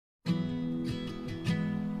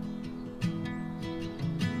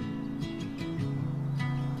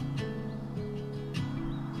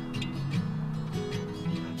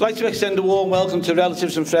I'd like to extend a warm welcome to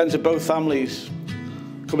relatives and friends of both families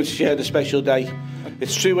coming to share the special day.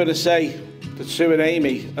 It's true when I say that Sue and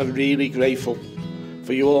Amy are really grateful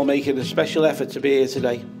for you all making a special effort to be here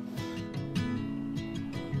today.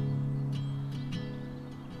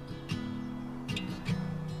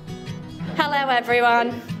 Hello everyone.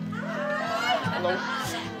 Hello.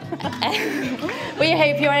 We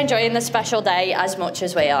hope you are enjoying the special day as much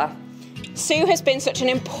as we are. Sue has been such an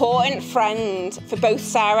important friend for both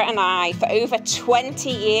Sarah and I for over 20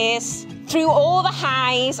 years. Through all the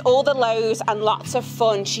highs, all the lows and lots of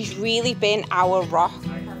fun, she's really been our rock.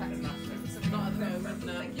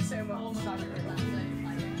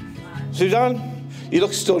 Suzanne, you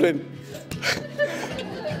look stunning.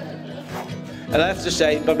 And I have to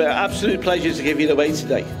say, but an absolute pleasure to give you away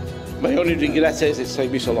today. My only regret is it's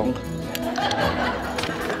taken me so long.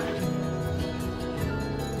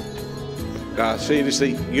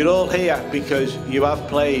 Seriously, you're all here because you have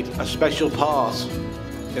played a special part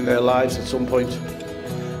in their lives at some point.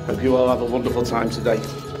 Hope you all have a wonderful time today.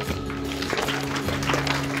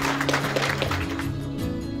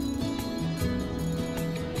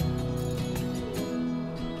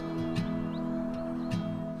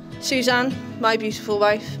 Suzanne, my beautiful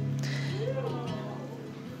wife,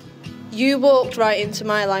 you walked right into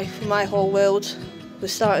my life and my whole world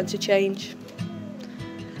was starting to change.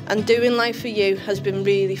 And doing life for you has been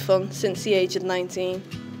really fun since the age of 19.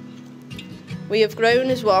 We have grown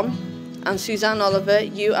as one, and Suzanne Oliver,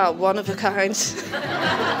 you are one of a kind.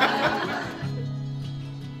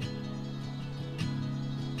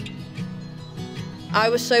 I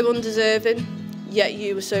was so undeserving, yet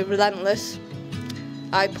you were so relentless.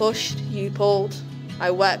 I pushed, you pulled.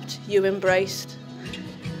 I wept, you embraced.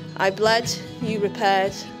 I bled, you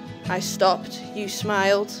repaired. I stopped, you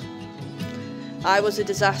smiled. I was a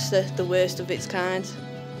disaster, the worst of its kind.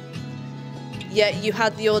 Yet you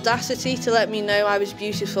had the audacity to let me know I was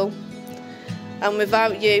beautiful. And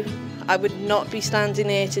without you, I would not be standing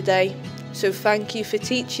here today. So thank you for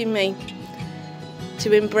teaching me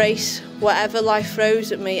to embrace whatever life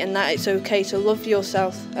throws at me, and that it's okay to love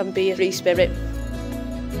yourself and be a free spirit.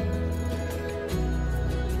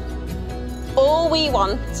 All we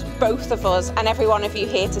want, both of us and every one of you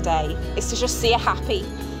here today, is to just see her happy,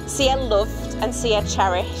 see her loved and see her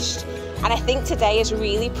cherished. And I think today has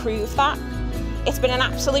really proved that. It's been an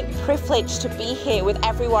absolute privilege to be here with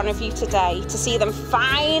every one of you today, to see them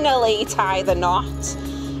finally tie the knot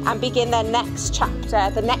and begin their next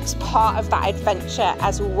chapter, the next part of that adventure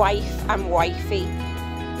as wife and wifey.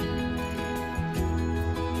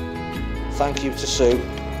 Thank you to Sue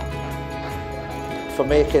for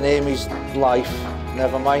making Amy's life,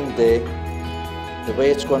 never mind day, the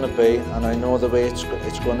way it's going to be, and I know the way it's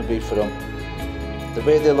going to be for them. The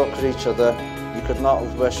way they look at each other, you could not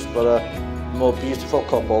have wished for a more beautiful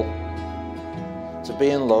couple to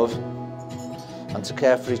be in love and to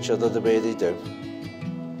care for each other the way they do.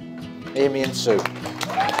 Amy and Sue.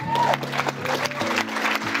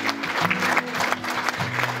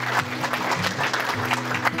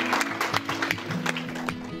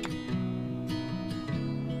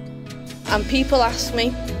 And people ask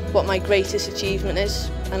me what my greatest achievement is,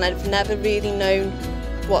 and I've never really known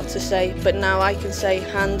what to say, but now I can say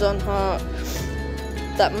hand on heart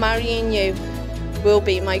that marrying you will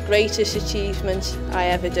be my greatest achievement I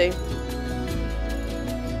ever do.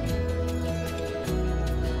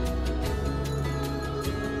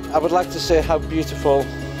 I would like to say how beautiful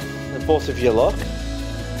the both of you look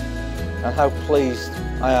and how pleased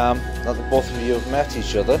I am that the both of you have met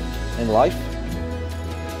each other in life,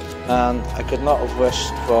 and I could not have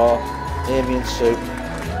wished for Amy and Sue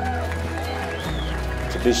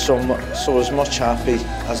to be so as much happy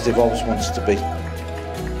as they've always wanted to be.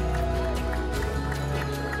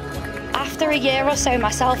 After a year or so,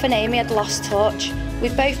 myself and Amy had lost touch.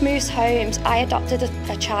 We'd both moved homes, I adopted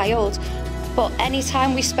a child, but any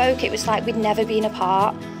time we spoke it was like we'd never been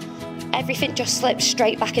apart. Everything just slipped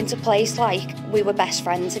straight back into place like we were best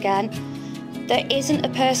friends again. There isn't a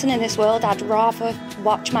person in this world I'd rather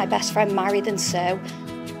watch my best friend marry than Sue.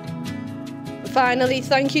 Finally,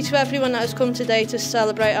 thank you to everyone that has come today to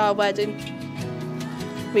celebrate our wedding.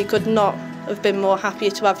 We could not have been more happier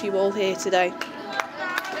to have you all here today.